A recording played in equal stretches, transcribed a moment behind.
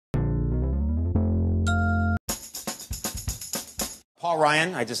Paul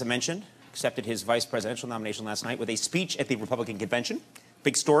Ryan, I just mentioned, accepted his vice presidential nomination last night with a speech at the Republican convention.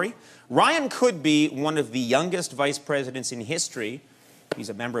 Big story. Ryan could be one of the youngest vice presidents in history. He's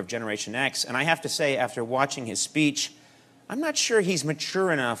a member of Generation X. And I have to say, after watching his speech, I'm not sure he's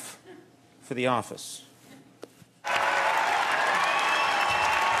mature enough for the office.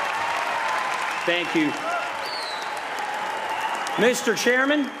 Thank you. Mr.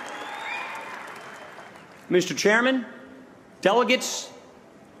 Chairman, delegates,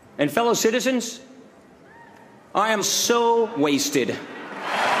 and fellow citizens, I am so wasted.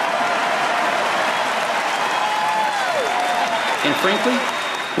 And frankly,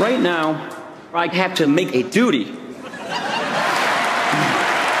 right now, I have to make a duty. Thank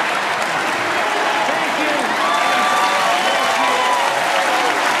you.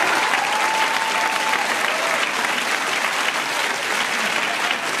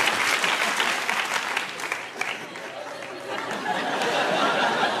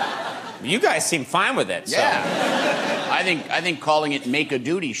 You guys seem fine with it. Yeah. So. I think calling it make a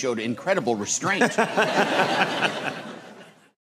duty showed incredible restraint.